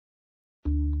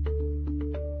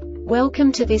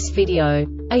Welcome to this video.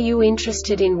 Are you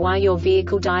interested in why your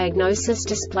vehicle diagnosis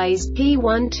displays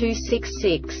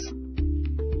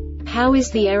P1266? How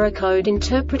is the error code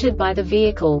interpreted by the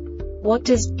vehicle? What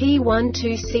does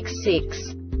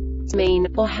P1266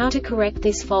 mean, or how to correct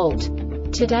this fault?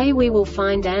 Today we will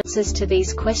find answers to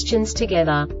these questions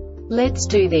together. Let's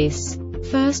do this.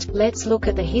 First, let's look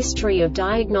at the history of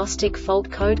diagnostic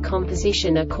fault code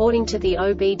composition according to the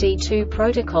OBD2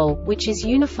 protocol, which is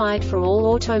unified for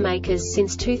all automakers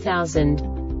since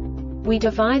 2000. We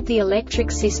divide the electric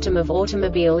system of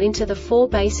automobile into the four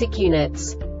basic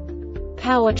units: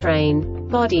 powertrain,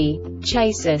 body,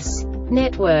 chassis,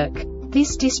 network.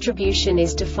 This distribution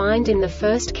is defined in the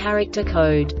first character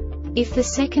code. If the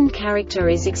second character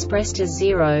is expressed as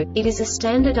 0, it is a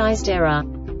standardized error.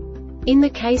 In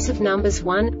the case of numbers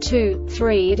 1, 2,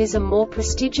 3, it is a more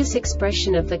prestigious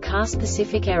expression of the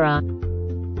car-specific error.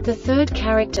 The third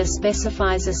character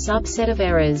specifies a subset of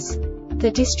errors.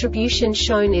 The distribution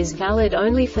shown is valid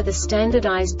only for the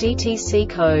standardized DTC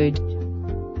code.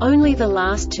 Only the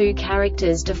last two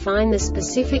characters define the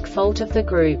specific fault of the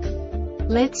group.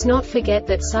 Let's not forget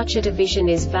that such a division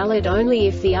is valid only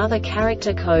if the other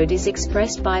character code is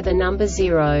expressed by the number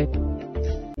 0.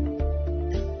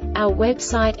 Our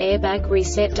website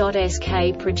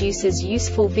airbagreset.sk produces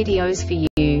useful videos for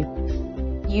you.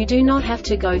 You do not have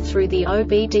to go through the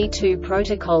OBD2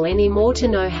 protocol anymore to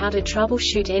know how to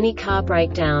troubleshoot any car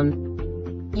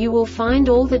breakdown. You will find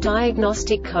all the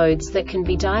diagnostic codes that can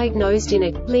be diagnosed in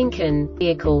a Lincoln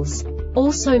vehicles.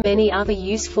 Also many other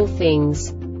useful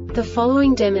things. The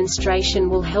following demonstration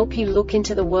will help you look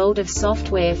into the world of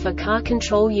software for car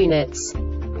control units.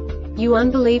 You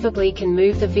unbelievably can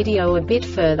move the video a bit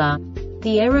further.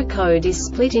 The error code is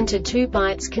split into 2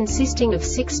 bytes consisting of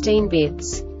 16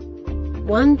 bits.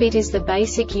 1 bit is the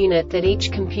basic unit that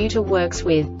each computer works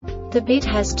with. The bit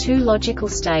has 2 logical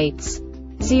states: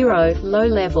 0, low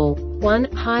level,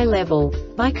 1, high level.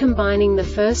 By combining the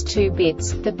first 2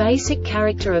 bits, the basic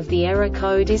character of the error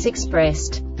code is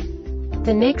expressed.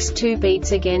 The next 2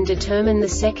 beats again determine the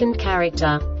second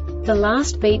character. The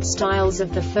last beat styles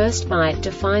of the first byte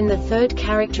define the third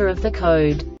character of the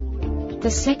code.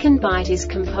 The second byte is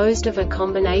composed of a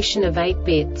combination of 8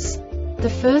 bits.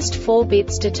 The first 4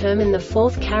 bits determine the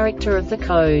fourth character of the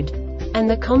code. And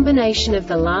the combination of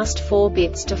the last 4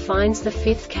 bits defines the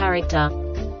fifth character.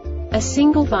 A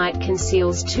single byte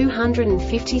conceals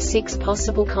 256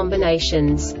 possible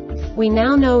combinations. We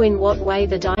now know in what way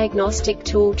the diagnostic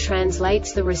tool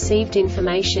translates the received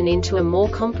information into a more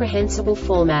comprehensible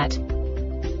format.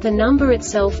 The number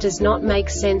itself does not make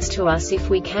sense to us if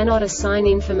we cannot assign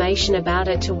information about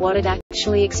it to what it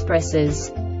actually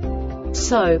expresses.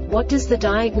 So, what does the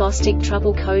diagnostic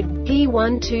trouble code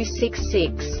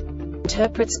P1266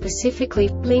 interpret specifically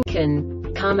for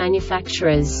Lincoln car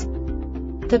manufacturers?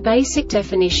 The basic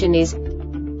definition is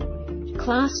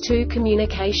Class 2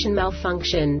 communication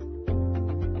malfunction.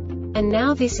 And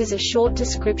now this is a short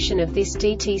description of this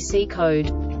DTC code.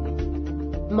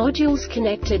 Modules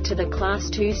connected to the Class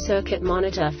 2 circuit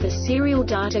monitor for serial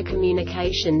data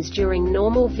communications during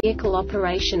normal vehicle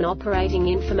operation. Operating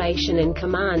information and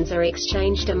commands are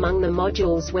exchanged among the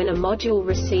modules. When a module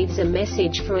receives a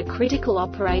message for a critical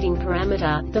operating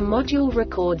parameter, the module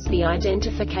records the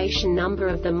identification number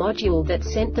of the module that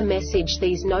sent the message.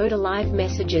 These node-alive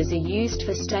messages are used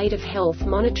for state of health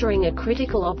monitoring. A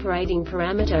critical operating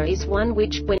parameter is one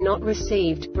which, when not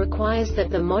received, requires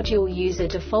that the module use a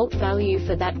default value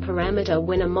for that parameter.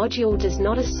 When a module does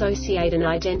not associate an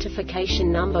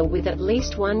identification number with at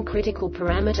least one critical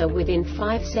parameter within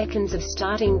 5 seconds of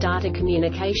starting data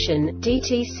communication,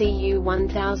 DTC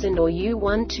U1000 or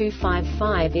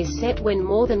U1255 is set. When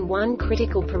more than one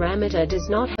critical parameter does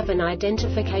not have an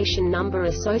identification number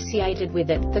associated with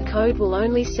it, the code will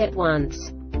only set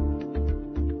once.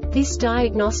 This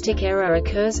diagnostic error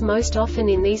occurs most often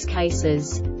in these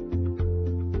cases: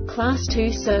 Class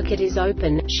 2 circuit is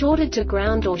open, shorted to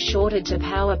ground or shorted to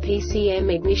power. PCM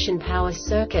ignition power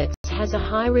circuits has a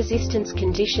high resistance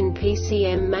condition.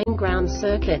 PCM main ground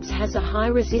circuits has a high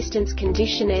resistance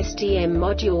condition. SDM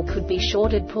module could be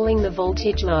shorted, pulling the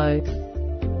voltage low.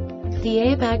 The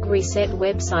Airbag Reset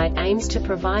website aims to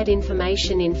provide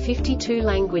information in 52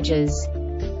 languages.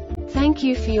 Thank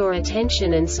you for your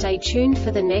attention and stay tuned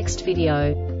for the next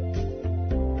video.